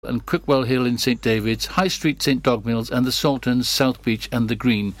and Quickwell Hill in St David's, High Street St Dogmills and the Salterns, South Beach and the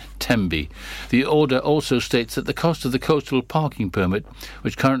Green, Tenby. The order also states that the cost of the coastal parking permit,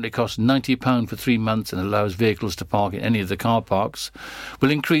 which currently costs £90 for 3 months and allows vehicles to park in any of the car parks,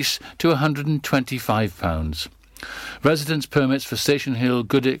 will increase to £125. Residence permits for Station Hill,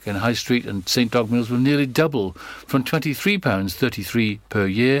 Goodwick and High Street and St Dogmills will nearly double from £23.33 per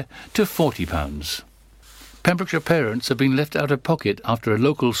year to £40. Pembrokeshire parents have been left out of pocket after a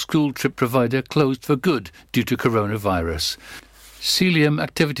local school trip provider closed for good due to coronavirus. Celium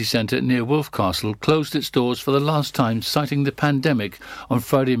Activity Centre near Wolf Castle closed its doors for the last time, citing the pandemic, on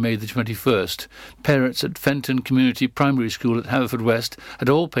Friday, May the 21st. Parents at Fenton Community Primary School at Haverfordwest had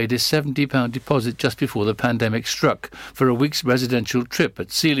all paid a £70 deposit just before the pandemic struck for a week's residential trip at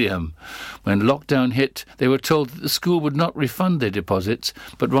Celium. When lockdown hit, they were told that the school would not refund their deposits,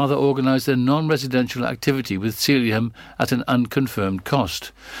 but rather organise their non-residential activity with Celium at an unconfirmed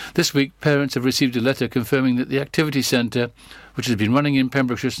cost. This week, parents have received a letter confirming that the activity centre, which has been running in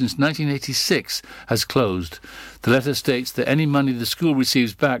Pembrokeshire since 1986, has closed. The letter states that any money the school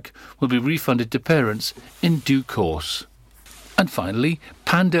receives back will be refunded to parents in due course. And finally,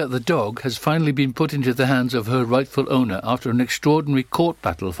 Panda the dog has finally been put into the hands of her rightful owner after an extraordinary court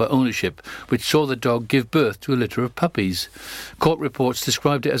battle for ownership, which saw the dog give birth to a litter of puppies. Court reports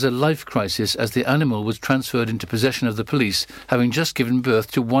described it as a life crisis as the animal was transferred into possession of the police, having just given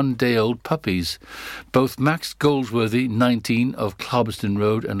birth to 1-day-old puppies. Both Max Goldsworthy, 19, of Clarbeston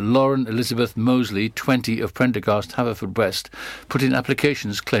Road, and Lauren Elizabeth Mosley, 20, of Prendergast, Haverfordwest, put in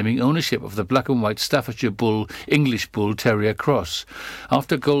applications claiming ownership of the black and white Staffordshire Bull, English Bull Terrier cross.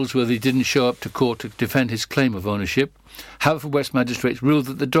 After Goldsworthy didn't show up to court to defend his claim of ownership, Haverfordwest magistrates ruled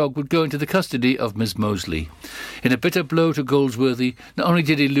that the dog would go into the custody of Ms Mosley. In a bitter blow to Goldsworthy, not only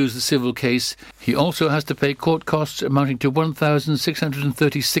did he lose the civil case, he also has to pay court costs amounting to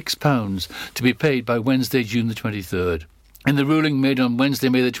 £1,636 to be paid by Wednesday, June the 23rd. In the ruling made on Wednesday,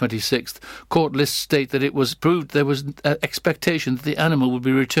 May the 26th, court lists state that it was proved there was an expectation that the animal would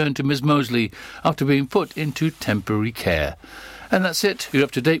be returned to Ms Mosley after being put into temporary care. And that's it. You're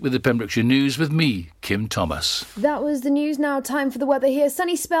up to date with the Pembrokeshire News with me, Kim Thomas. That was the news. Now time for the weather here.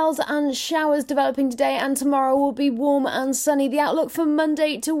 Sunny spells and showers developing today, and tomorrow will be warm and sunny. The outlook from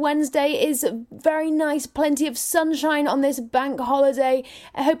Monday to Wednesday is very nice. Plenty of sunshine on this bank holiday.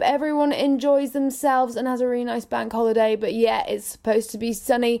 I hope everyone enjoys themselves and has a really nice bank holiday. But yeah, it's supposed to be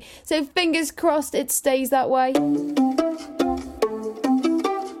sunny. So fingers crossed it stays that way.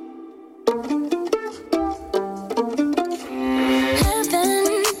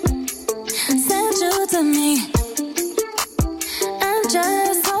 To me, I'm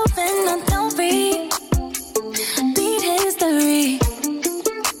just hoping I don't repeat history.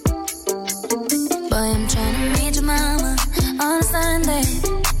 Boy, I'm trying to meet your mama on a Sunday,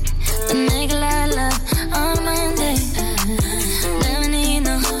 the nigga I love on a Monday. Never need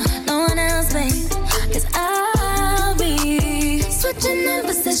no one else, babe, 'cause I'll be switching up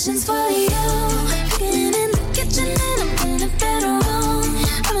positions for you. Getting in the kitchen and I'm in a better room.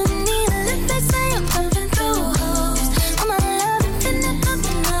 I don't need a lift, they say I'm pumping through holes. All my love and finna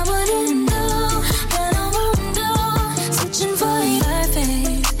nothing I wouldn't do, that I won't do. Switching for you,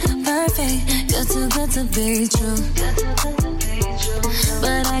 perfect, you're too good to be true.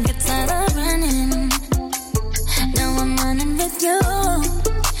 But I get tired of running, now I'm running with you.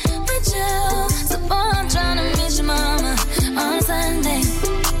 So boy, I'm trying to meet your mama on Sunday,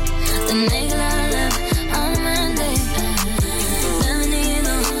 the nigga I love on Monday. Never need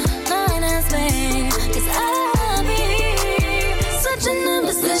no one else, babe, 'cause I'll be switching up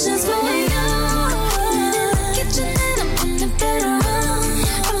positions for you. In the kitchen and I'm in the bedroom.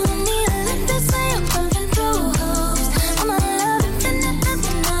 I don't need a lift, they say I'm pumping through holes. All my love and finna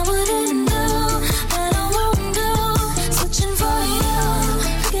nothing I wouldn't do, that I won't do. Switching for you.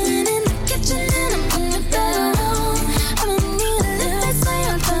 Getting in the kitchen and I'm in the bedroom. I don't need a lift, they say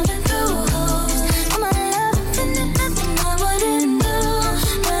I'm pumping through holes. All my love and finna nothing I wouldn't do,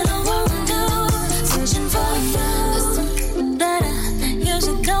 that I won't do. Switching for you. There's something that I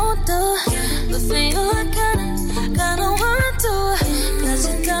usually don't do, but for you I kinda want to. 'Cause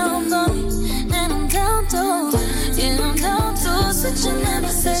you're down for me and I'm down too. Yeah, I'm down too. Switching up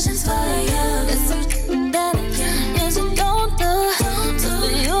positions for you. There's something that I usually don't do, so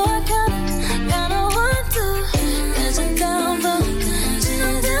for you I kinda want to. 'Cause you're down for me and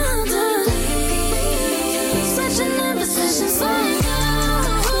I'm down too. Switching up positions for you.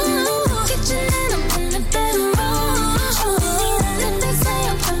 Kitchen and I'm in the bedroom. I don't need a lift, they say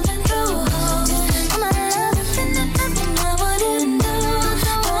I'm pumping through holes. All my love and finna nothing I wouldn't do,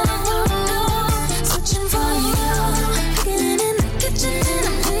 that I won't do. Switching for you. Getting in the kitchen and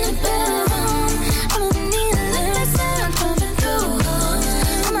I'm in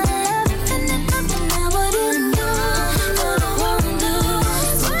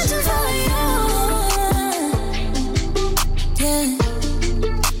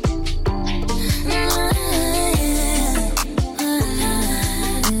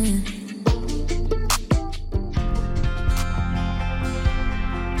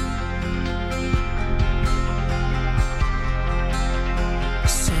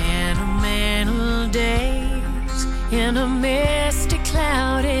in a misty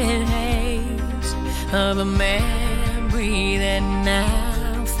clouded haze of a memory that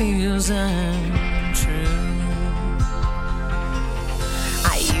now feels untrue.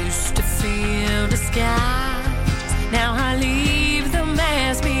 I used to feel the skies, now I leave them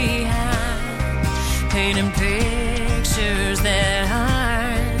as behind, painting pictures that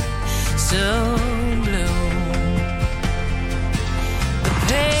aren't so blue. The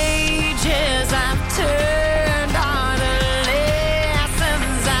pages I've turned are the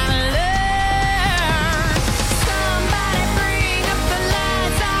lessons I've learned. Somebody bring up the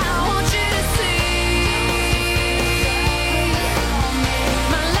lights, I want you to see.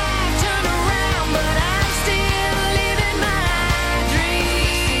 My life turned around, but I'm still living my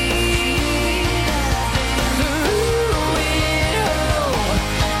dream. Through it all,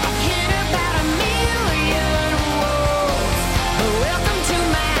 I've hit about a million walls. Welcome to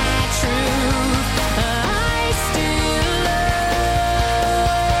my truth. I still love.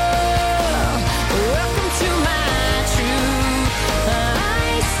 Welcome to my truth. I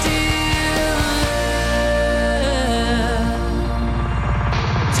still love.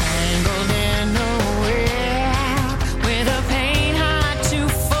 Tangled in a web with a pain hard to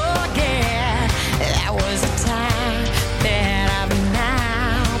forget. That was a time that I've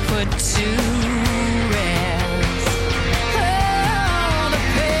now put to rest. Oh, the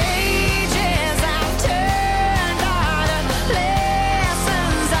pages I've turned are the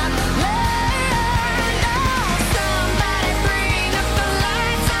lessons I've learned. Oh, somebody bring up the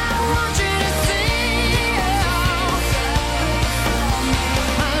lights, I want you to see.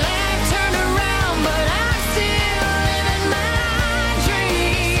 My life turned around, but I'm still living my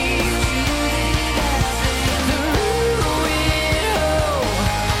dream. Through it all,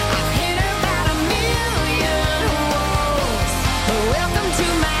 I've hit about a million walls. Welcome to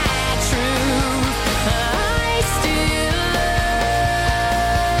my truth. I still love.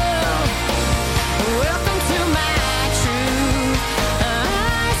 Welcome to my truth. I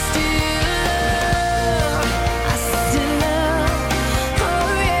still love. I still love. Oh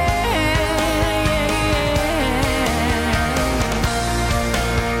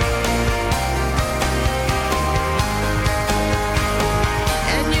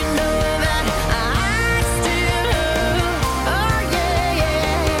and you know that I still love. Oh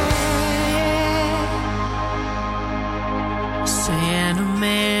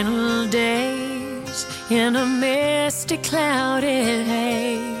sentimental days in a misty clouded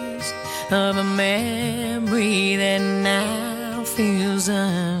haze of a memory that now feels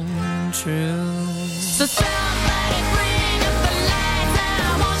untrue. So somebody bring up the lights, I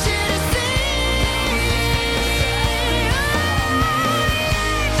want you to see.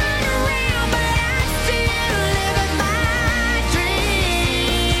 Turn around, but I'm still living my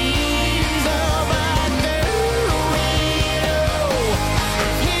dreams. Oh, but through it all,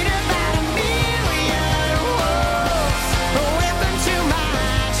 I've hit about a million walls. Welcome to my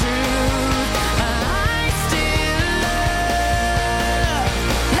truth. I still love.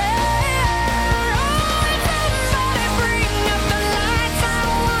 Somebody bring up the lights, I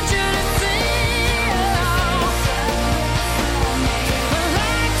want you to see. My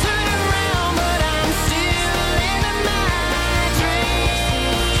life turned around, but I'm still living my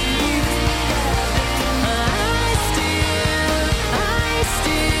dreams. I still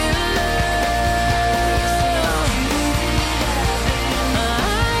love.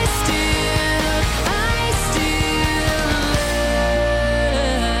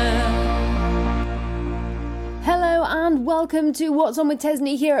 Hello and welcome to What's On with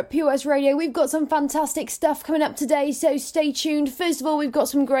Tesni here at POS Radio. We've got some fantastic stuff coming up today, so stay tuned. First of all, we've got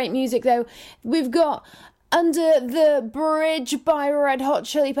some great music though. We've got Under the Bridge by Red Hot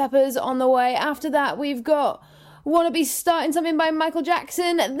Chili Peppers on the way. After that, we've got Wanna Be Starting Something by Michael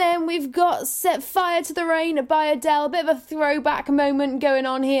Jackson. Then we've got Set Fire to the Rain by Adele. A bit of a throwback moment going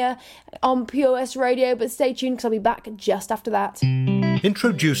on here on POS Radio, but stay tuned because I'll be back just after that.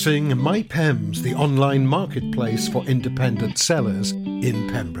 Introducing My Pems, the online marketplace for independent sellers in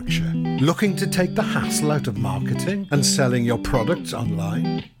Pembrokeshire. Looking to take the hassle out of marketing and selling your products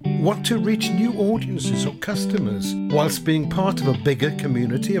online? Want to reach new audiences or customers whilst being part of a bigger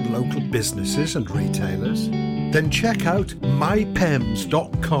community of local businesses and retailers? Then check out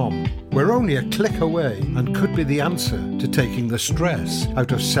mypems.com. We're only a click away and could be the answer to taking the stress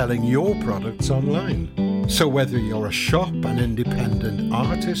out of selling your products online. So whether you're a shop, an independent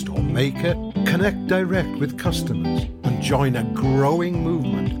artist or maker, connect direct with customers and join a growing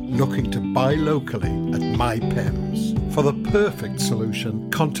movement looking to buy locally at MyPems. For the perfect solution,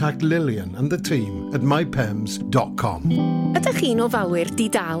 contact Lillian and the team at mypems.com. Ydych chi'n ofalwyr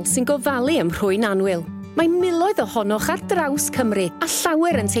di-dal sy'n gofalu am rhwy'n annwyl? Mae miloedd ohonoch ar draws Cymru a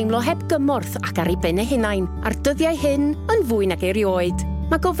llawer yn teimlo heb gymorth ac ar ei ben eu hunain, a'r dyddiau hyn yn fwy nag erioed.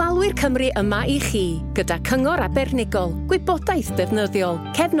 Mae Gofalwyr Cymru yma i chi, gyda cyngor abernigol, gwybodaeth defnyddiol,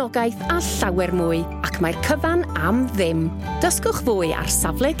 cefnogaeth a llawer mwy, ac mae'r cyfan am ddim. Dysgwch fwy ar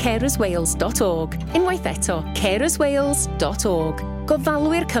safle carerswales.org. Unwaith eto, carerswales.org.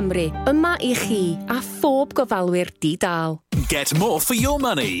 Gofalwyr Cymru, yma i chi, a phob gofalwyr di-dal. Get more for your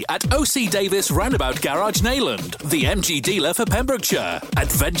money at OC Davis Roundabout Garage Neyland, the MG dealer for Pembrokeshire.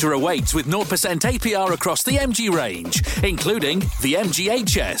 Adventure awaits with 0% APR across the MG range, including the MG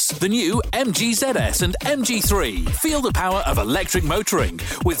HS, the new MG ZS and MG3. Feel the power of electric motoring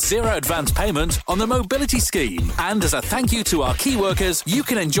with zero advance payment on the mobility scheme. And as a thank you to our key workers, you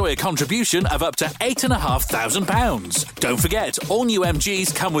can enjoy a contribution of up to £8,500. Don't forget, all new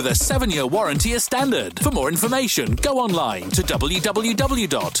MGs come with a 7-year warranty as standard. For more information, go online to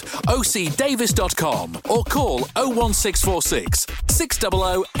www.ocdavis.com or call 01646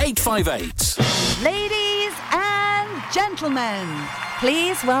 600 858. Ladies and gentlemen,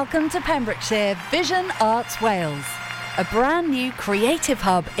 please welcome to Pembrokeshire Vision Arts Wales, a brand new creative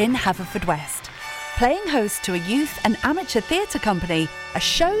hub in Haverfordwest, playing host to a youth and amateur theatre company, a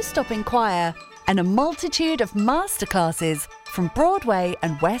show-stopping choir, and a multitude of masterclasses from Broadway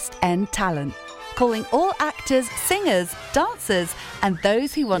and West End talent, calling all actors, singers, dancers, and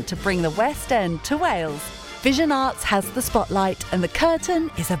those who want to bring the West End to Wales. Vision Arts has the spotlight and the curtain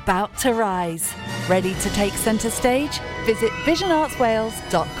is about to rise. Ready to take centre stage? Visit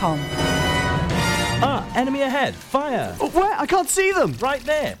visionartswales.com. Ah, enemy ahead. Fire. Oh, where? I can't see them. Right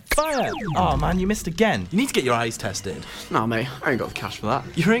there. Fire. Oh, man, you missed again. You need to get your eyes tested. No, mate, I ain't got the cash for that.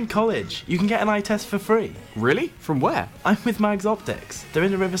 You're in college. You can get an eye test for free. Really? From where? I'm with Mags Optics. They're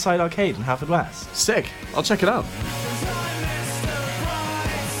in the Riverside Arcade in Haverfordwest. Sick. I'll check it out.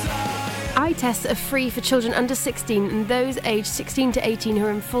 Eye tests are free for children under 16 and those aged 16 to 18 who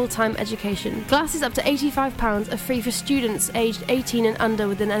are in full-time education. Glasses up to £85 are free for students aged 18 and under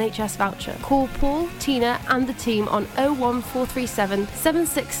with an NHS voucher. Call Paul, Tina and the team on 01437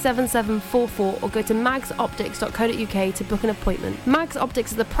 767744 or go to magsoptics.co.uk to book an appointment. Mags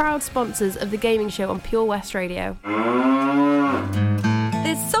Optics are the proud sponsors of the gaming show on Pure West Radio.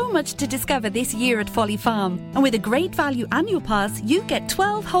 There's so much to discover this year at Folly Farm, and with a great value annual pass, you get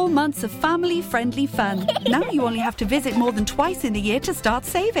 12 whole months of family-friendly fun. Now you only have to visit more than twice in the year to start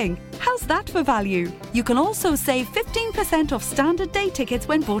saving. How's that for value? You can also save 15% off standard day tickets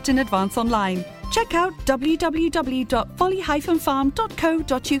when bought in advance online. Check out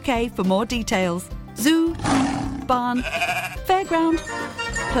www.folly-farm.co.uk for more details. Zoo, barn, fairground,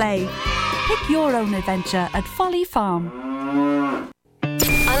 play. Pick your own adventure at Folly Farm.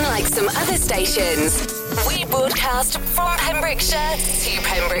 Unlike some other stations, we broadcast from Pembrokeshire to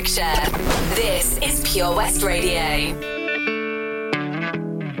Pembrokeshire. This is Pure West Radio.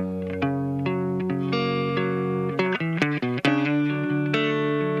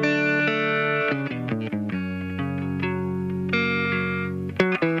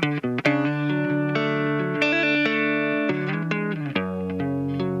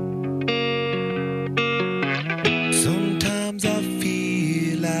 Sometimes I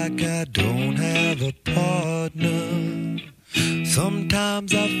feel like I don't have a partner.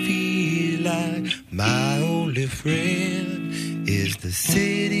 Sometimes I feel like my only friend is the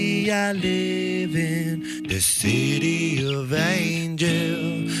city I live in, the city of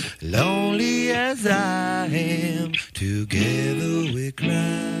angel. Lonely as I am, together we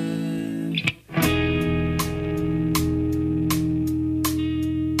cry.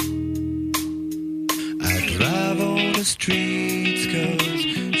 I drive on the streets 'cause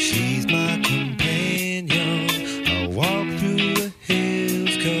she's my companion. I walk through the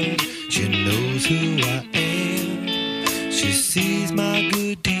hills 'cause she knows who I am. She sees my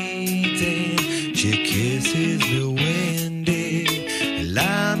good deeds and she kisses me windy. And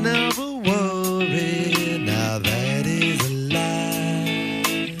I never worry, now that is a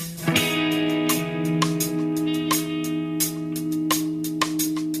lie.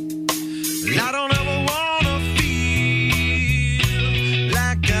 I don't ever wanna feel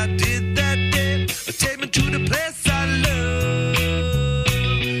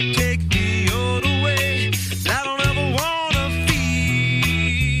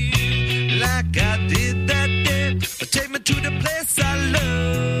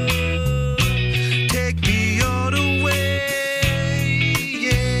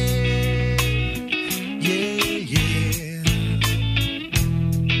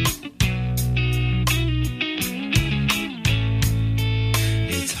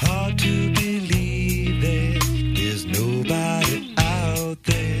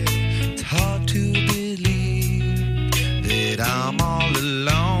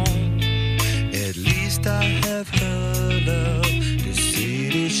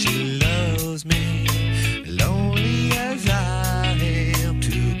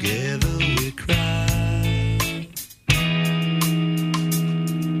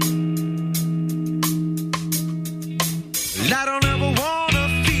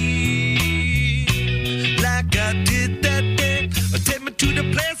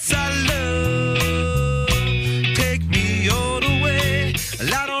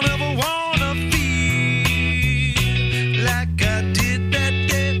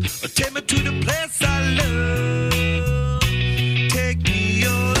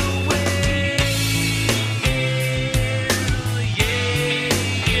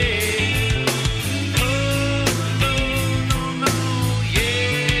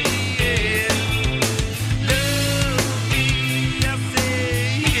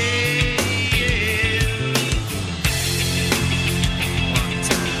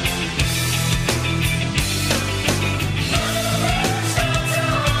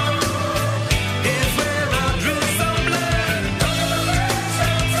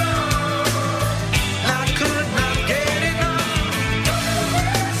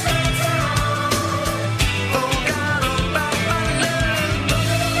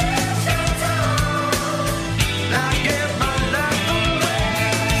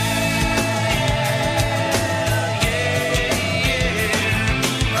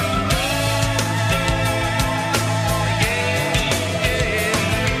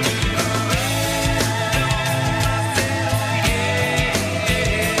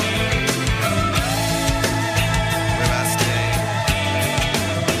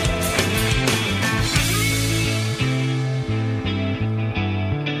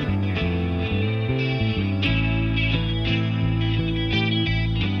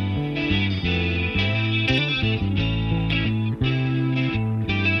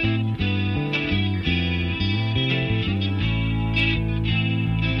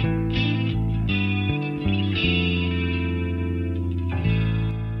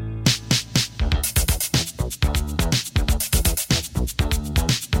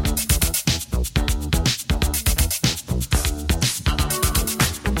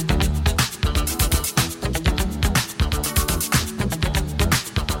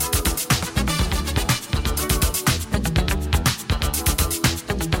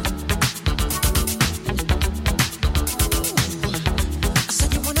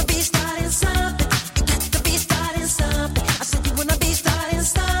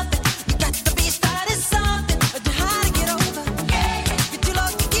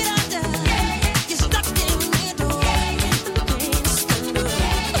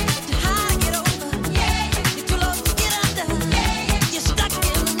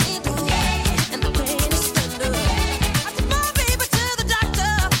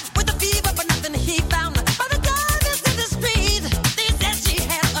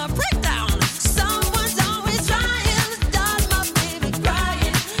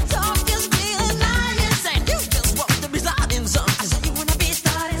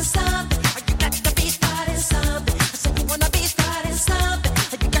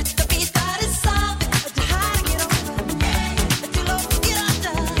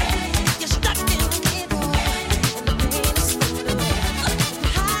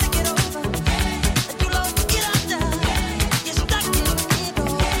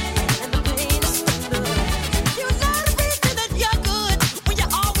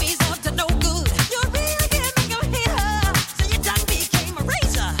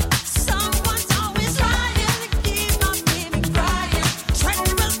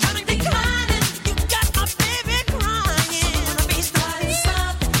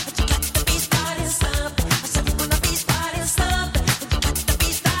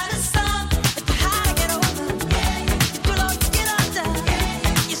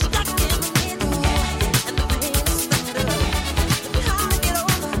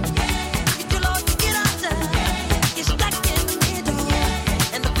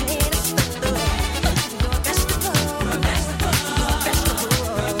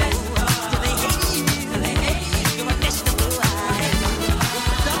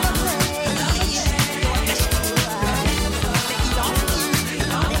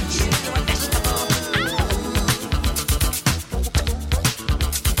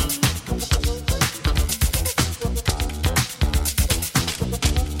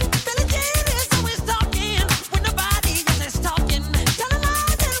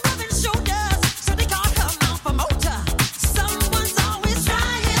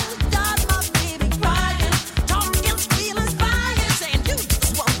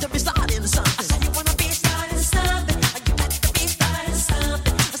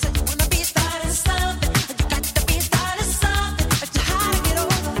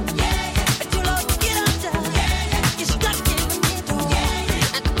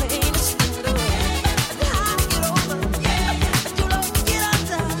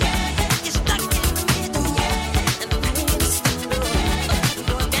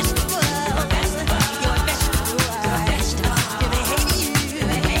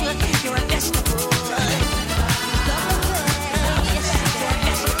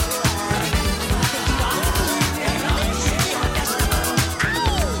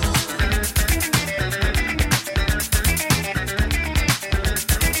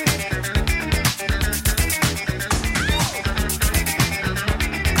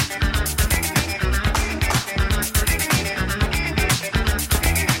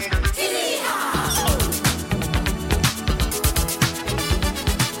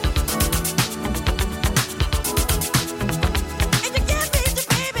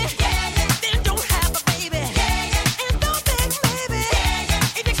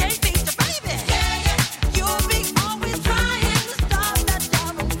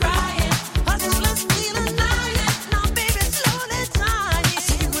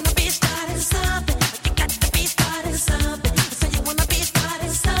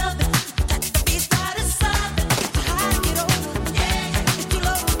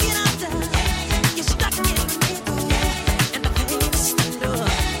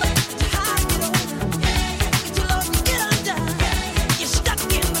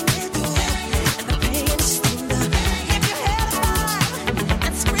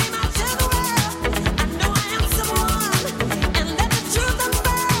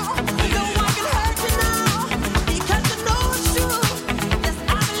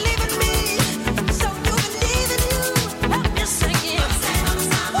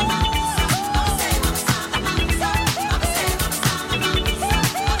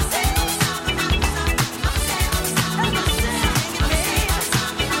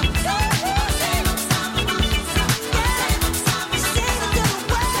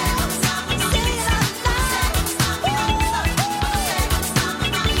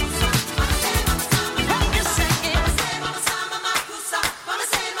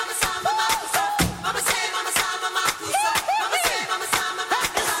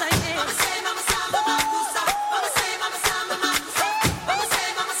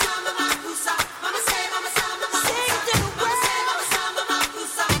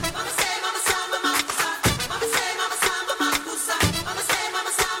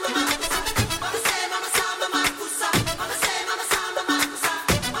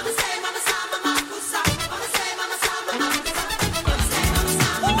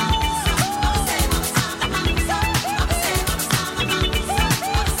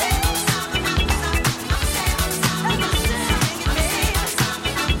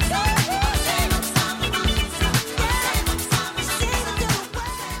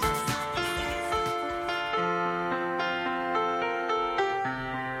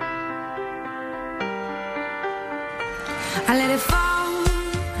I let it fall,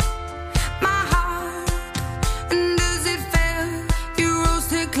 my heart, and as it fell, you rose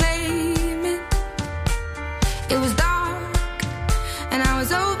to claim it. It was dark, and I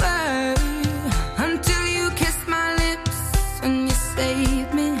was over, until you kissed my lips and you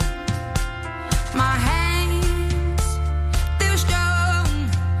saved me. My hands, they were strong,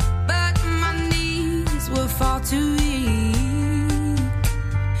 but my knees were far too weak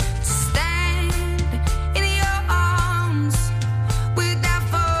to stand in your arms without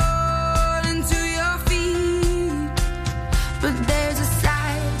falling to your feet. But there's a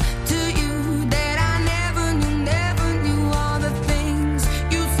side to you that I never knew. All the things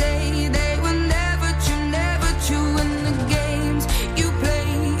you say, they were never true. And the games you play,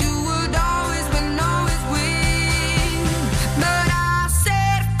 you would always win, always win. But I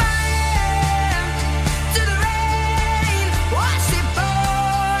set fire to the rain, watched it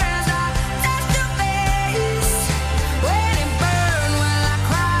pour as I touched your face. When it burned, well, I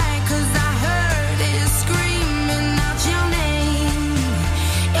cried 'cause I heard it screaming out your name,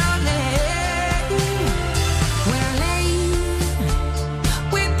 your name. When I lay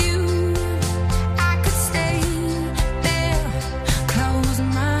with you, I could stay there, close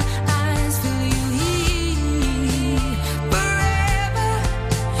my eyes, feel you here forever.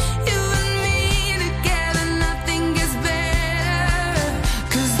 You and me together, nothing gets better.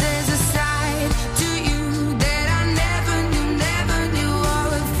 'Cause there's a side to you that I never knew. All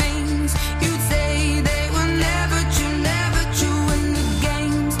the things you'd say, they were never true. And the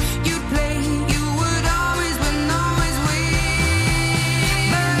games you'd play, you would always win, always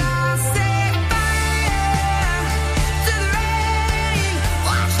win. But I'll set fire to the rain,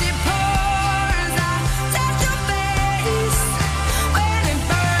 watched it pour as I touched your face. When it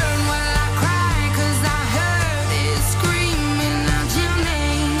burned, well, I cried 'cause I heard it screaming out your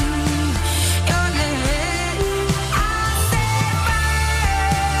name, your name. I'll set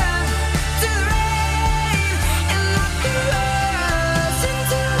fire to the rain and lock us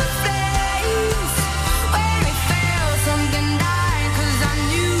into the flames. When it fell, something died 'cause I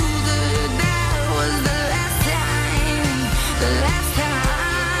knew that was the last time, the last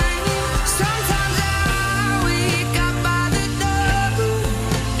time. Sometimes I wake up by the door,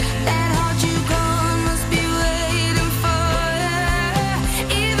 that heart you gone must be waiting for you.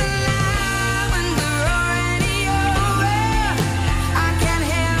 Even now when we're already over, I can't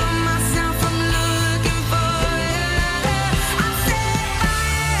help myself from looking for you. I set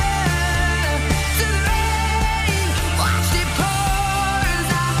fire to the rain, watched it pour as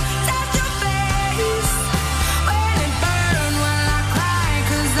I touched your face. When it burned, well, I cried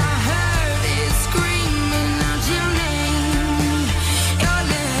 'cause I heard it screaming out your name, your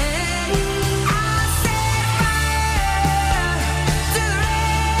name. I set fire to the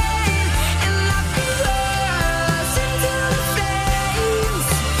rain and locked us into the flames.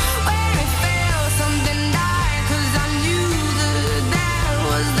 When it fell, something died 'cause I knew that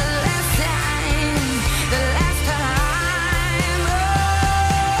was the last time, the last time.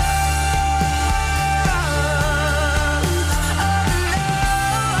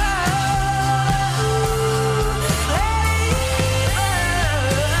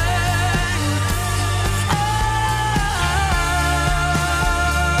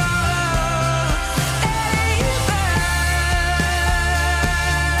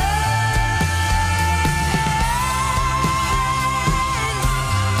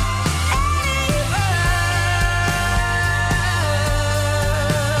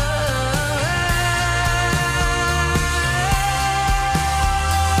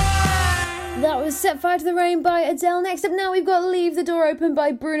 That was Set Fire to the Rain by Adele. Next up now we've got Leave the Door Open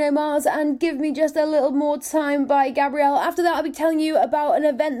by Bruno Mars and Give Me Just a Little More Time by Gabrielle. After that I'll be telling you about an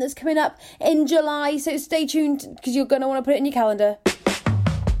event that's coming up in July, so stay tuned because you're going to want to put it in your calendar.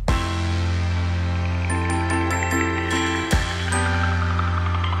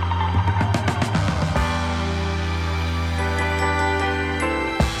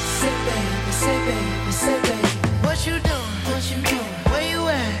 Say baby, what you doing? Where you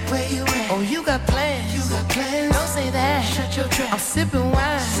at? Oh, you got plans. Don't say that. Shut your trap. I'm sipping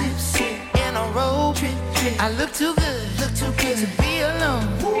wine. In a robe. I look too good to be alone.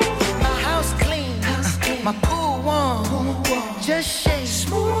 My house clean. My pool warm. Just shake.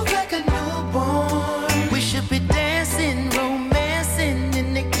 Smooth like a newborn. We should be dancing, romancing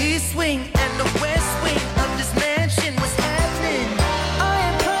in the east wing and the west wing of this mansion. What's happening? I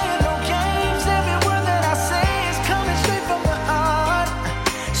ain't playing no games. Every word that I say is coming straight from the heart.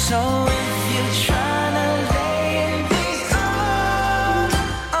 So if you're trying to lay in these arms,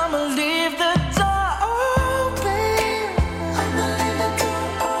 I'ma leave the door open.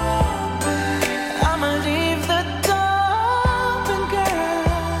 I'ma leave the door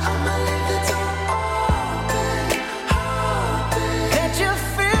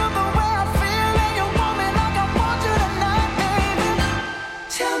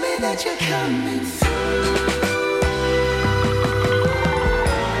me that you're coming through.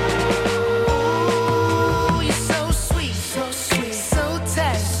 Ooh, you're so sweet, so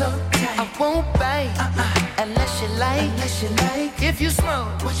tight, I won't bite unless you like. If you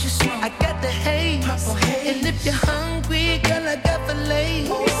smoke, what you smoke? I got the haze. And if you're hungry, girl, I got fillets.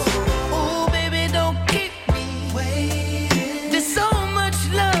 Ooh, baby, don't keep me waiting. There's so much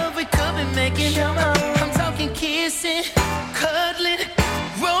love we could be making. I'm talking kissing, cuddling,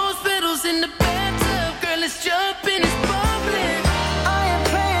 rose petals in the bathtub. Girl, it's jumping, it's bubbling. I ain't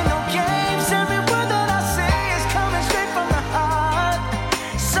playing no games. Every word that I say is coming straight from the heart.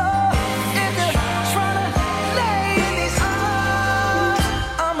 So if you're trying to lay in these arms,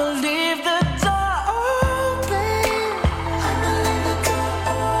 I'ma leave the door open. I'ma leave the door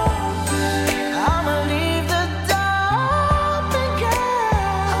open. I'ma leave the door open,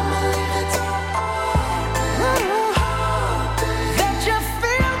 girl. I'ma leave the door open. That you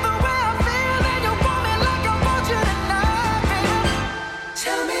feel the way I feel and you want me like I want you to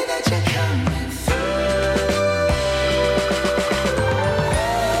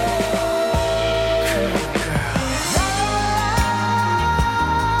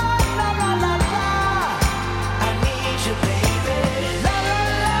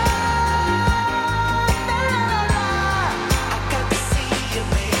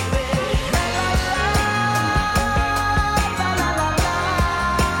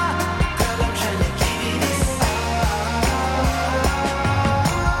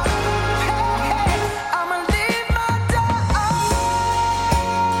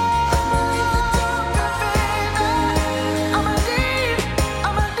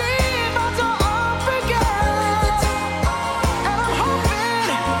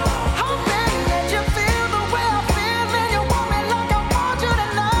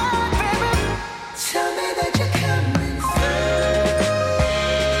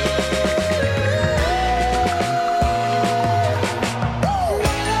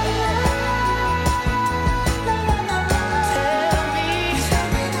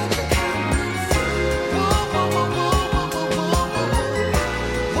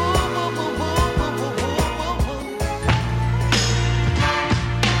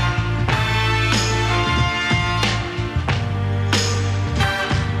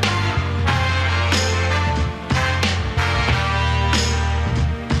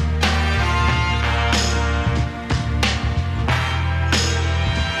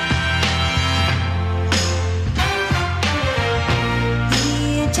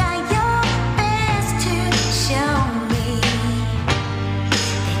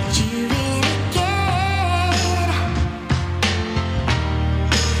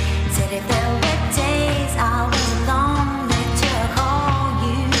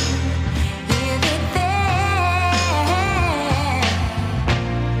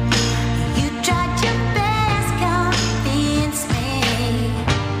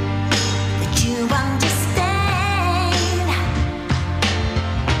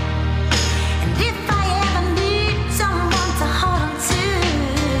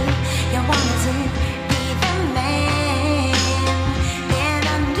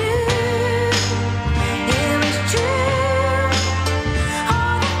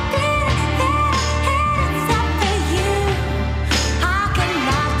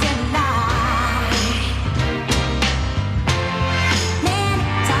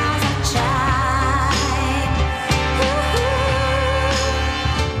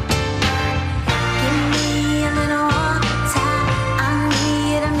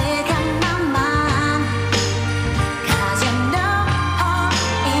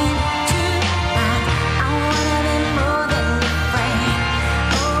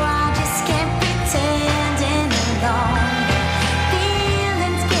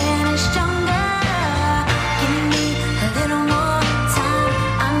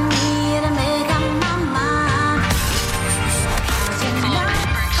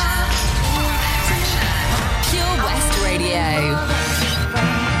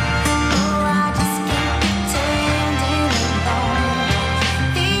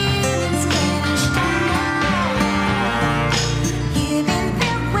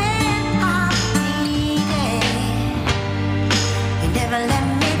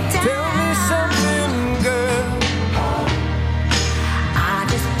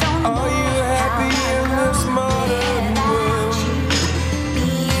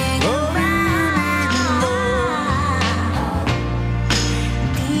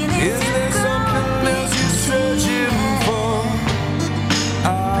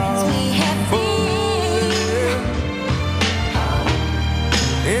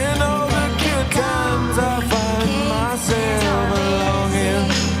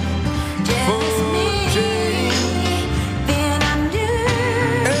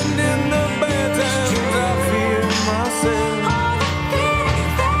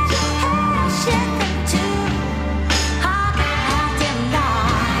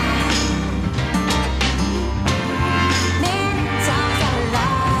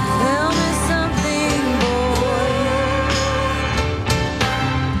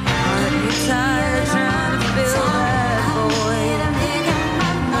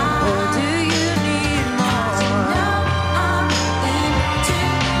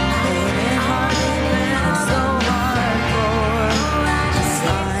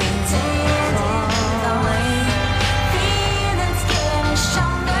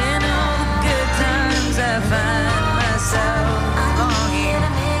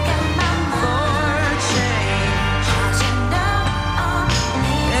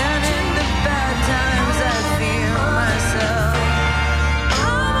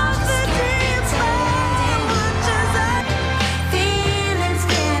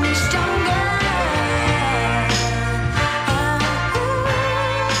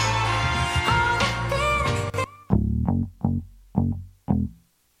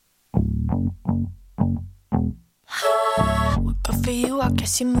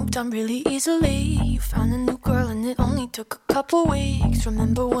guess you moved on really easily. You found a new girl and it only took a couple weeks.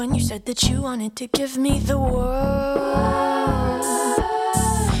 Remember when you said that you wanted to give me the world?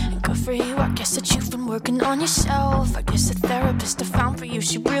 And good for you, I guess that you've been working on yourself. I guess the therapist I found for you,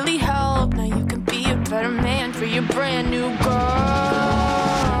 she really helped. Now you can be a better man for your brand new girl.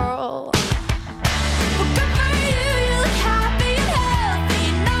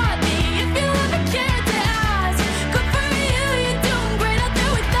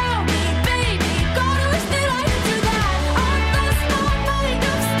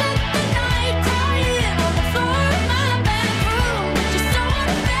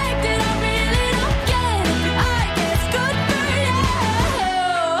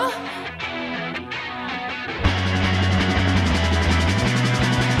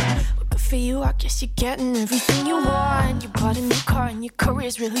 For you, I guess you're getting everything you want. You bought a new car and your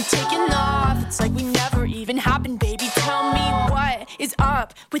career's really taking off. It's like we never even happened, baby. Tell me what is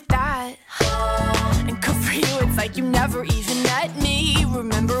up with that. And good for you, it's like you never even met me.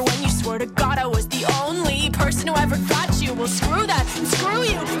 Remember when you swore to God I was the only person who ever got you? Well, screw that and screw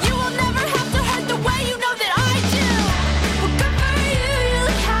you. You will never have to hurt the way you know that I do. Well, good for you, you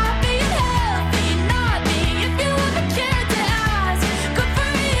look happy and healthy. Not me, if you ever cared to ask. Good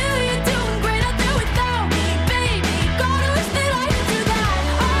for you, you're doing great out there without me, baby. God, I wish that I could do that.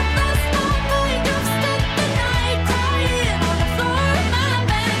 All last night, I've spent the night crying on the floor of my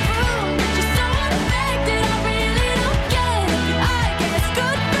bedroom. Just so unaffected, I really don't get it. But I guess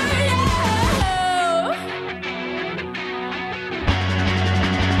good for you.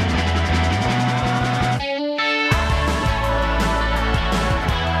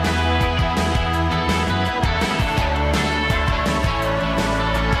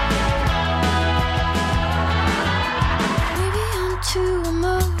 Maybe I'm too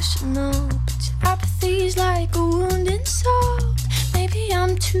emotional, but your apathy's like a wounded soul. Maybe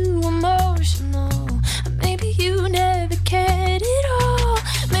I'm too emotional, or maybe you never cared at all.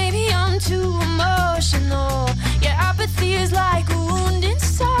 Maybe I'm too emotional, your apathy is like a wounded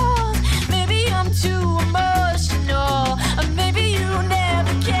soul. Maybe I'm too emotional, or maybe you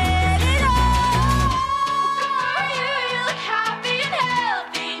never cared at all. You look happy and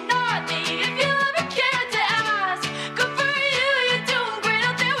healthy, not me, if you ever cared to ask. Good for you, you're doing great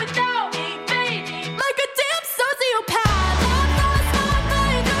out there without me, baby. Like a damn sociopath. I've lost my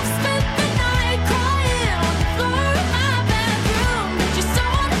mind, I've spent the night crying on the floor of my bedroom. You're so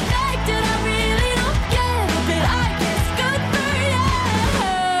unaffected, I really don't get it, but I guess good for you.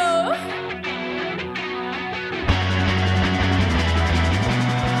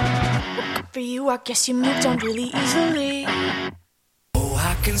 Good for you, I guess you moved on really easily. Oh,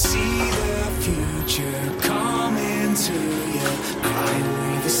 I can see the future coming to you, crying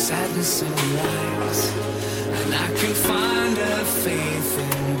away the sadness in your eyes. And I can find a faith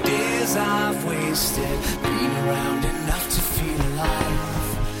in days I've wasted, been around enough to feel alive.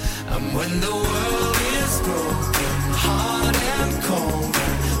 And when the world is broken, hard and cold,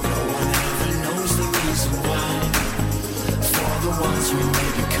 and no one ever knows the reason why. For the ones we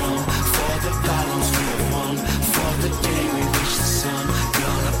may become, for the battles we have won, for the day we reach the sun,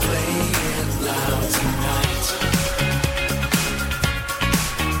 gonna play it loud tonight.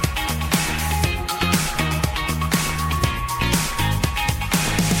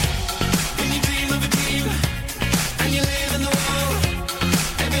 When you dream of a dream, and you live in the world,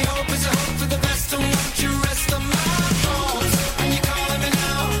 every hope is a hope for the best, don't want you rest on my bones. When you call him and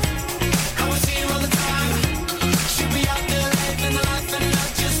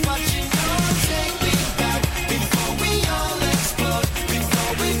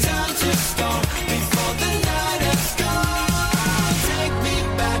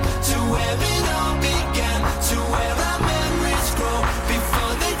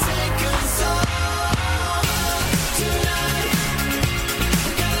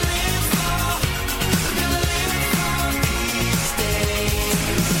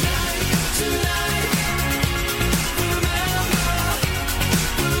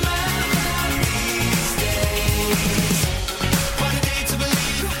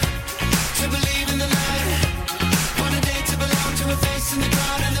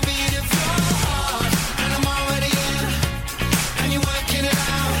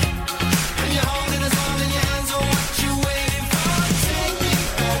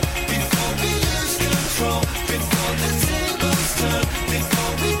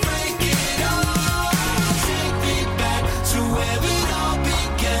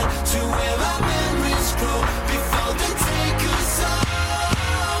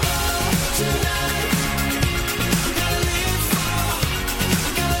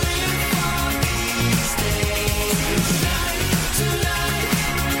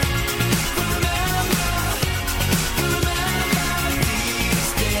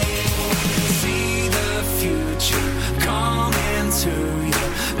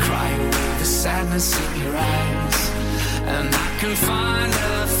cry away the sadness in your eyes. And I can find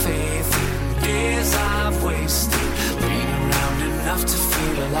a faith in days I've wasted, been around enough to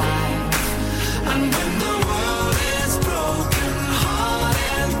feel alive. And when the world is broken, hard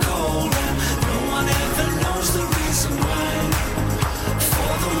and cold, and no one ever knows the reason why,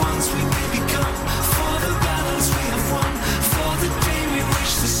 for the ones we may become, for the battles we have won, for the day we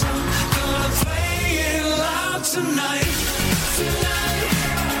wish the sun, gonna play it loud tonight. Tonight,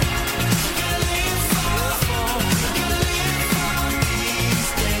 gonna live for these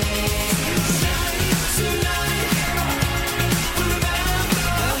days. Tonight,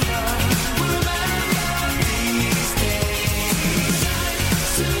 we'll remember these days.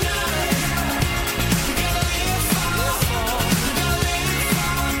 Tonight, gonna live for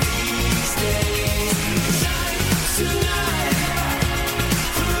these days. Tonight, we'll remember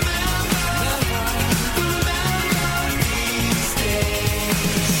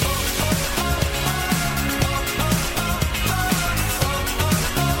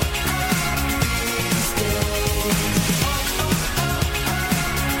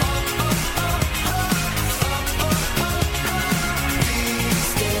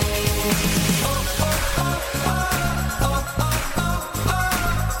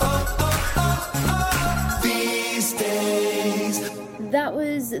these days. These days. That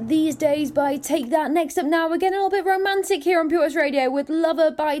was These Days by Take That. Next up now, we're getting a little bit romantic here on Pure West Radio with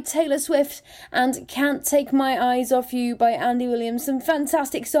Lover by Taylor Swift and Can't Take My Eyes Off You by Andy Williams. Some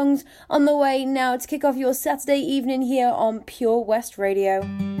fantastic songs on the way now to kick off your Saturday evening here on Pure West Radio.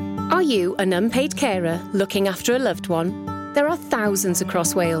 Are you an unpaid carer looking after a loved one? There are thousands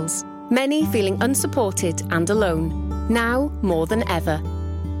across Wales, many feeling unsupported and alone, now more than ever.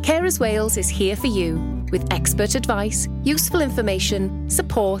 Carers Wales is here for you with expert advice, useful information,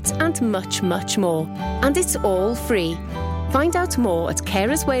 support and much, much more. And it's all free. Find out more at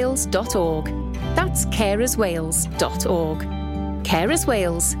carerswales.org. That's carerswales.org. Carers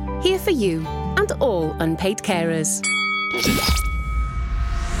Wales, here for you and all unpaid carers.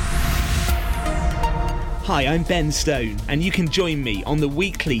 Hi, I'm Ben Stone, and you can join me on the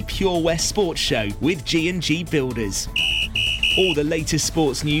weekly Pure West Sports Show with G&G Builders. All the latest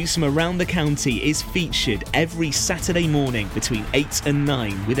sports news from around the county is featured every Saturday morning between 8 and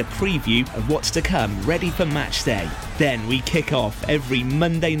 9 with a preview of what's to come ready for match day. Then we kick off every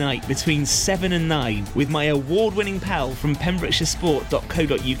Monday night between 7 and 9 with my award-winning pal from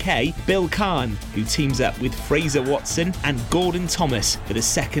pembrokeshiresport.co.uk, Bill Kahn, who teams up with Fraser Watson and Gordon Thomas for the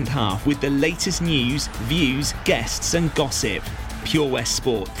second half with the latest news, views, guests and gossip. Pure West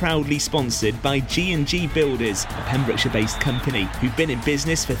Sport, proudly sponsored by G&G Builders, a Pembrokeshire-based company who've been in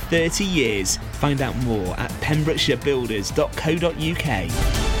business for 30 years. Find out more at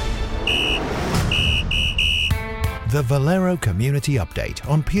pembrokeshirebuilders.co.uk. The Valero Community Update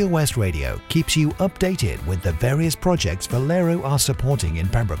on Pure West Radio keeps you updated with the various projects Valero are supporting in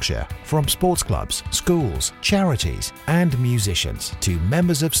Pembrokeshire, from sports clubs, schools, charities and musicians to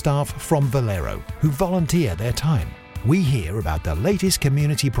members of staff from Valero who volunteer their time. We hear about the latest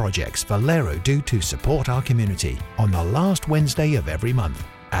community projects Valero do to support our community on the last Wednesday of every month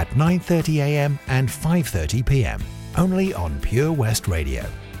at 9:30 a.m. and 5:30 p.m. only on Pure West Radio.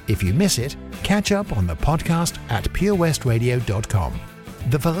 If you miss it, catch up on the podcast at purewestradio.com.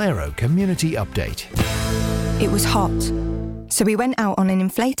 The Valero Community Update. It was hot, so we went out on an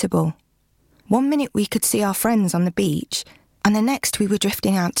inflatable. 1 minute we could see our friends on the beach, and the next we were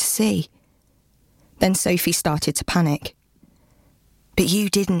drifting out to sea. Then Sophie started to panic. But you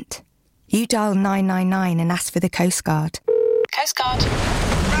didn't. You dialed 999 and asked for the Coast Guard. Coast Guard.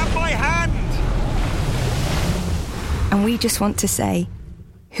 Grab my hand! And we just want to say,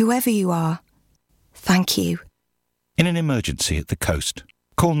 whoever you are, thank you. In an emergency at the coast,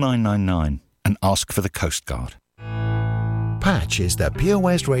 call 999 and ask for the Coast Guard. Patch is the Pure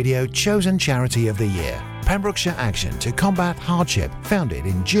West Radio chosen charity of the year. Pembrokeshire Action to Combat Hardship, founded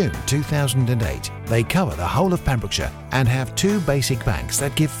in June 2008. They cover the whole of Pembrokeshire and have 2 basic banks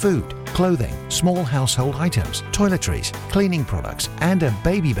that give food, clothing, small household items, toiletries, cleaning products and a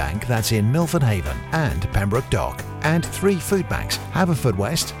baby bank that's in Milford Haven and Pembroke Dock, and 3 food banks,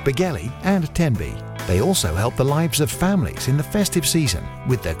 Haverfordwest, Begelly and Tenby. They also help the lives of families in the festive season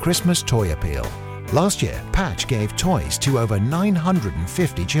with their Christmas toy appeal. Last year, Patch gave toys to over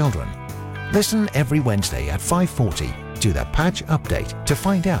 950 children. Listen every Wednesday at 5:40 to the Patch Update to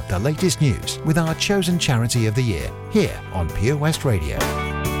find out the latest news with our chosen charity of the year here on Pure West Radio.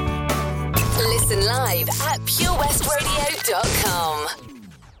 Listen live at purewestradio.com.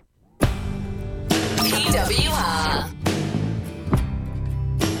 PWR.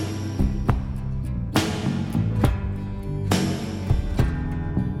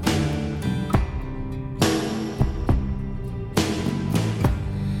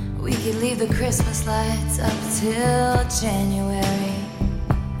 leave the Christmas lights up till January.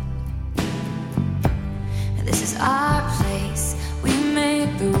 This is our place, we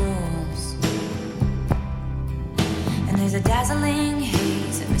make the rules. And there's a dazzling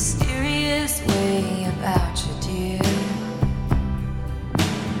haze, a mysterious way about you, dear.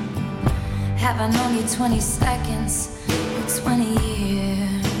 Have I known you 20 seconds or 20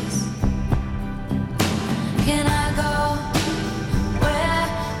 years? Can I go where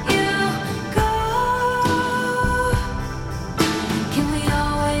you go? Can we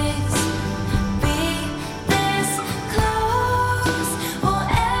always be this close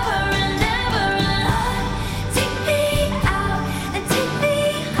forever and ever? And take me out and take me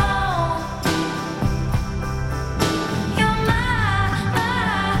home. You're my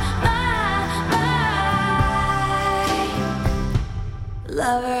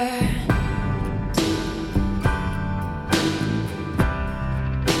lover.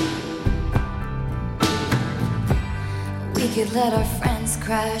 We could let our friends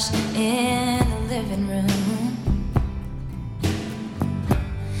crash in the living room.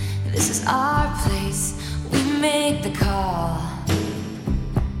 This is our place, we make the call.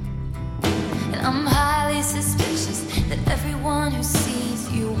 And I'm highly suspicious that everyone who sees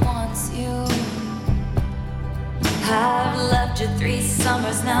you wants you. I've loved you 3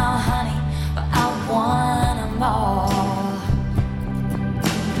 summers now, honey, but I want them all.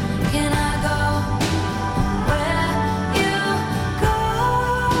 Can I go where you go?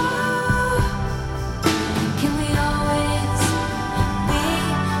 Can we always be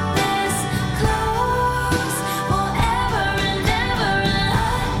this close forever and ever?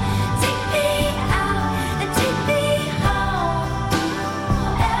 And take me out and take me home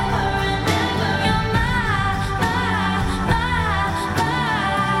forever and ever. You're my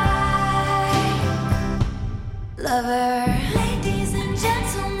lover. Ladies and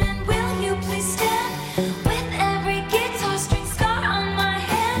gentlemen, will you please stand? With every guitar string scar on my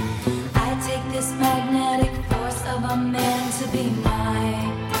hand, I take this magnetic force of a man to be my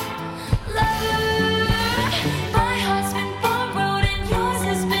lover. My heart's been borrowed and yours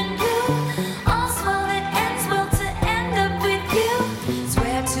has been blue. All's well that ends well to end up with you.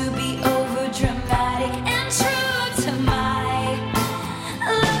 Swear to be over dramatic and true to my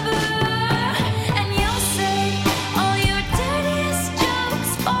lover. And you'll say all your dirtiest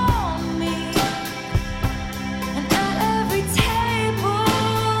jokes for me. And at every table,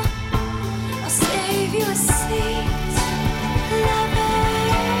 I'll save you a seat, lover.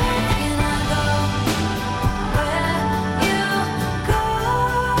 Can I go where you go?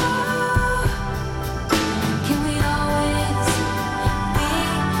 Can we always be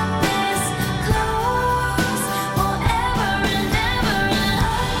this close forever and ever?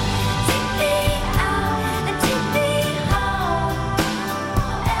 And take me out and take me home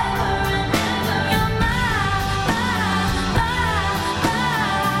forever and ever. You're my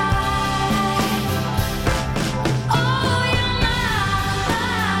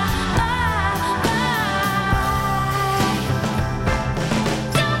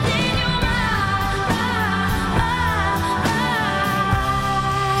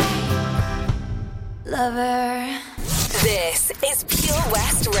lover. This is Pure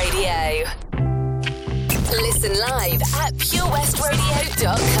West Radio. Listen live at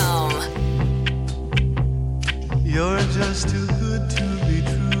purewestradio.com. You're just too good to be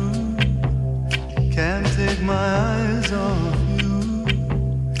true. Can't take my eyes off you.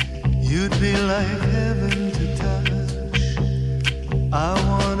 You'd be like heaven to touch. I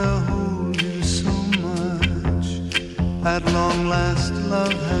wanna hold you so much. At long last,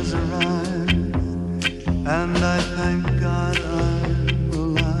 love has arrived, and I thank God I'm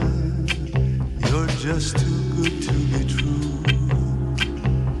alive. You're just too good to be true.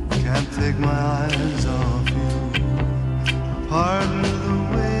 Can't take my eyes off you. Pardon the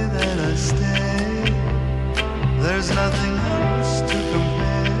way that I stay. There's nothing else to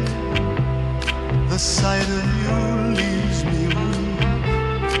compare. The sight of you leaves me weak.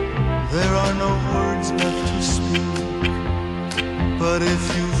 There are no words left to speak. But if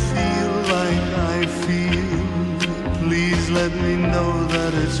you feel like I feel, please let me know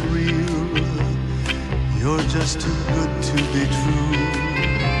that it's real. You're just too good to be true.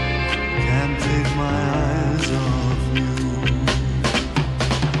 Can't take my eyes off you.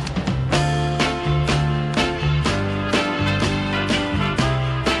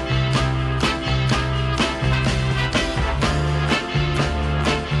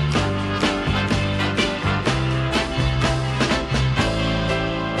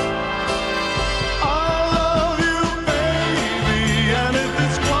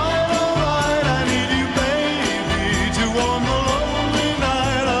 Warm the lonely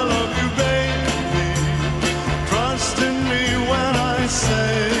night. I love you, baby.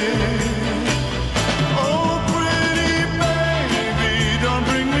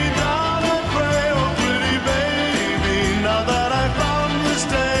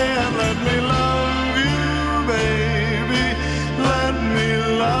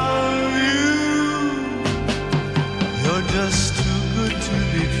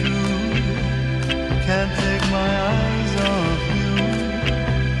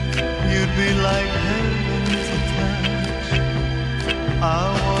 be like heaven's attached. I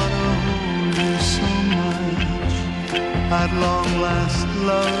wanna hold you so much. At long last,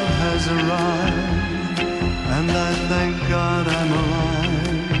 love has arrived, and I thank God I'm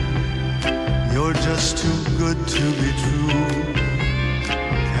alive. You're just too good to be true.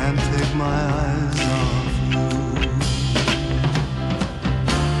 Can't take my eyes off you.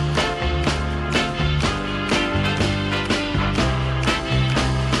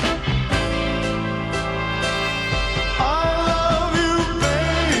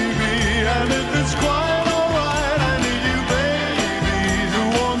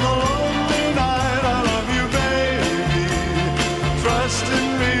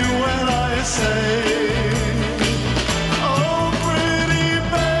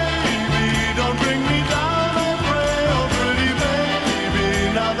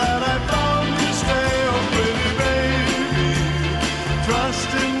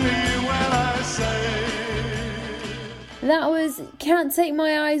 That was Can't Take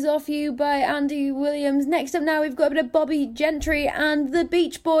My Eyes Off You by Andy Williams. Next up now we've got a bit of Bobby Gentry and the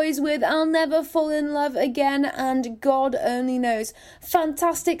Beach Boys with I'll Never Fall in Love Again and God Only Knows.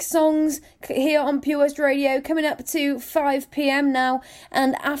 Fantastic songs here on Pure West Radio, coming up to 5 p.m. now,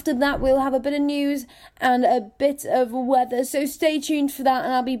 and after that we'll have a bit of news and a bit of weather, so stay tuned for that,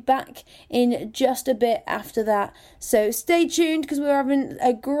 and I'll be back in just a bit after that. So stay tuned because we're having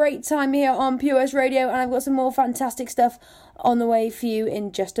a great time here on Pure West Radio, and I've got some more fantastic stuff on the way for you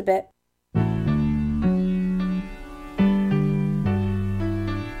in just a bit.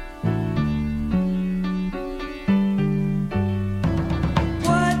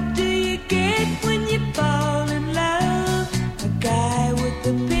 What do you get when you fall in love? A guy with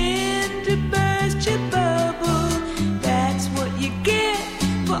a pin to burst your bubble. That's what you get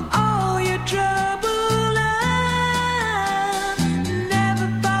for all your trouble. Never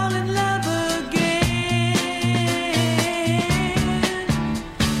fall in love again.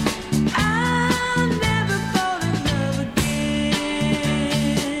 I'll never fall in love again.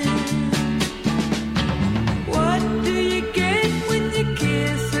 What do you get when you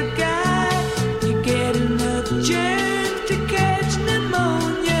kiss a guy? You get enough germs to catch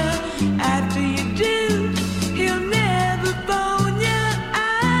pneumonia. After you do, he'll never phone you.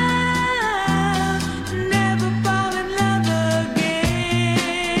 I'll never fall in love again.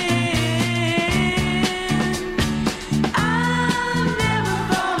 I'll never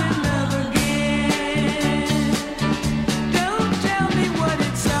fall in love again. Don't tell me what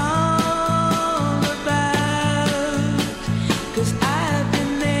it's all about, 'cause I've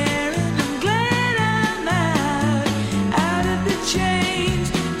been there and I'm glad I'm out of the chains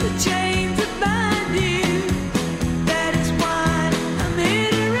that bind you. That is why I'm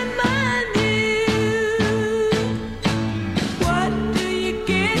here to remind you. What do you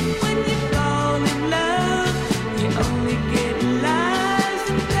get when you fall in love? You only get lies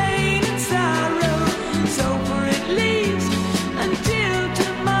and pain and sorrow. So for at least until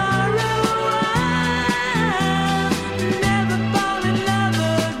tomorrow, I'll never fall in love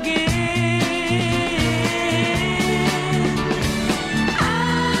again.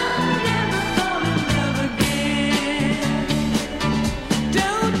 I'll never fall in love again.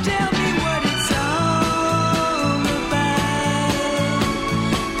 Don't tell me what it's all about,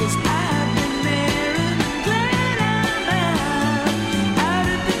 'cause I've been there and I'm glad I'm out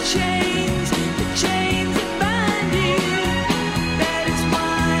of the chains that bind you. That is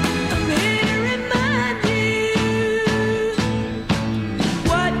why I'm here to remind you.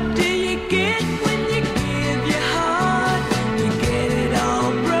 What do you get when you give your heart? You get it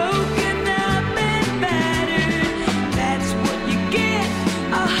all broken up and battered. That's what you get,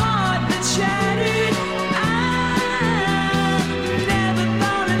 a heart that's shattered. I'll never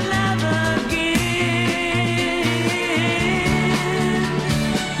fall in love again.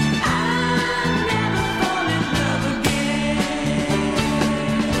 I'll never fall in love again.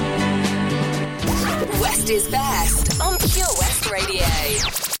 West is best on Pure West Radio.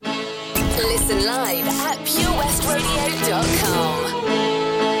 Listen live at purewestradio.com.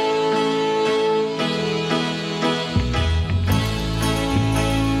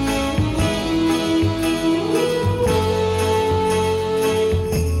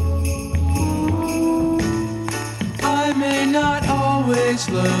 I may not always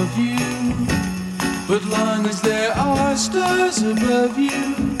love you, but long as there are stars above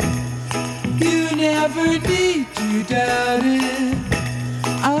you, you never need to doubt it.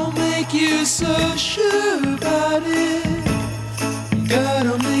 I'll make you so sure about it. God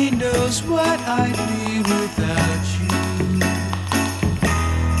only knows what I'd be without you.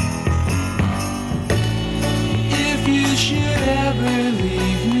 If you should ever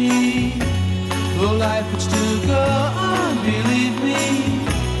leave me, life would still go on, believe me.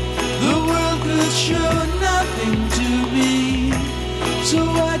 The world could show nothing to me. So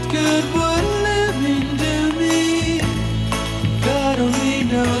what good would living do me? God only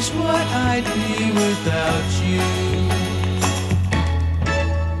knows what I'd be without you.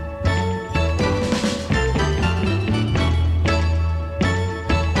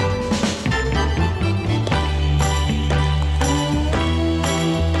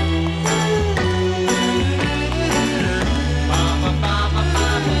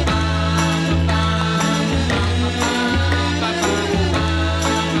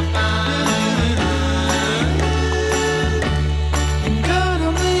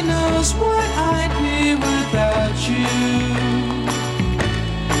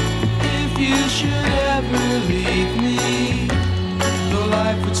 Believe me, the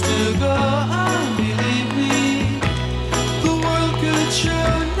life would still go on, believe me. The world could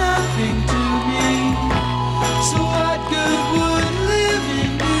show nothing to me. So what good would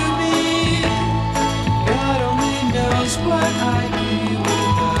living do me? God only knows what I'd be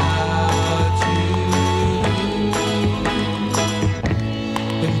without you.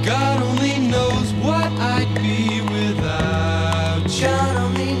 And God only knows what I'd be without you. God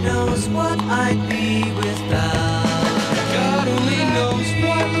only knows what I'd be without. God only knows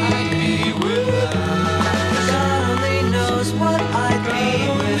what I'd be without. God only knows what I'd be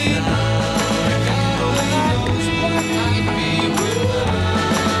without. God only knows what I'd be without.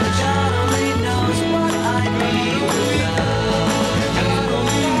 God only knows what I'd be without. God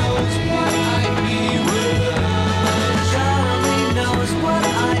only knows what I'd be without.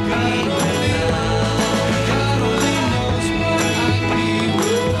 God only knows what I'd be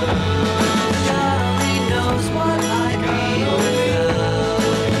without. God only knows what I'd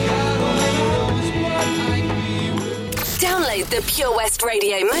be without. Download the Pure West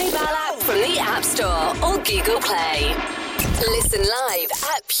Radio mobile app from the App Store or Google Play. Listen live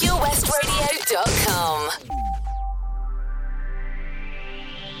at purewestradio.com.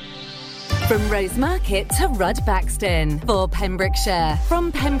 From Rosemarket to Rudbaxton for Pembrokeshire.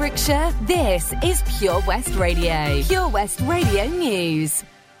 From Pembrokeshire, this is Pure West Radio. Pure West Radio News.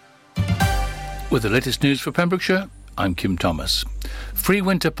 With the latest news for Pembrokeshire, I'm Kim Thomas. Free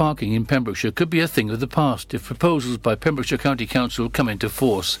winter parking in Pembrokeshire could be a thing of the past if proposals by Pembrokeshire County Council come into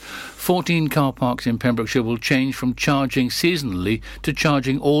force. 14 car parks in Pembrokeshire will change from charging seasonally to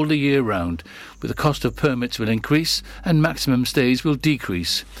charging all the year round, with the cost of permits will increase and maximum stays will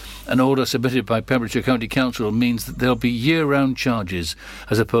decrease. An order submitted by Pembrokeshire County Council means that there'll be year-round charges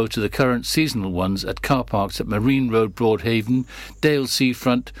as opposed to the current seasonal ones at car parks at Marine Road Broadhaven, Dale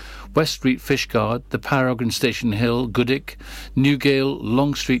Seafront, West Street Fishguard, the Paragon Station Hill, Goodwick, Newgale,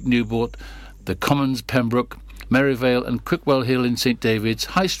 Long Street Newport, the Commons Pembroke, Merivale and Quickwell Hill in St David's,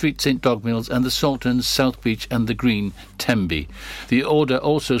 High Street St Dogmills and the Salterns, South Beach and the Green, Tenby. The order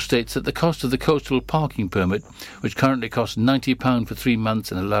also states that the cost of the coastal parking permit, which currently costs £90 for 3 months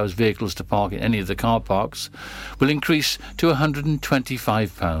and allows vehicles to park in any of the car parks, will increase to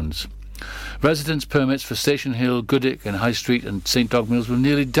 £125. Residence permits for Station Hill, Goodwick and High Street and St Dogmills will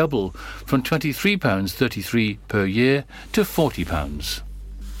nearly double from £23.33 per year to £40.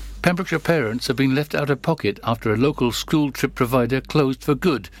 Pembrokeshire parents have been left out of pocket after a local school trip provider closed for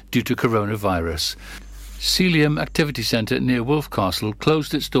good due to coronavirus. Celium Activity Centre near Wolfcastle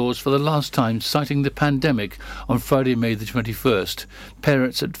closed its doors for the last time, citing the pandemic, on Friday, May the 21st.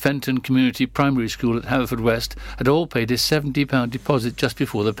 Parents at Fenton Community Primary School at Haverfordwest had all paid a £70 deposit just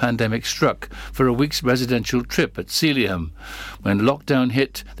before the pandemic struck for a week's residential trip at Celium. When lockdown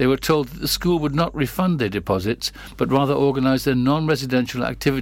hit, they were told that the school would not refund their deposits, but rather organise their non-residential activities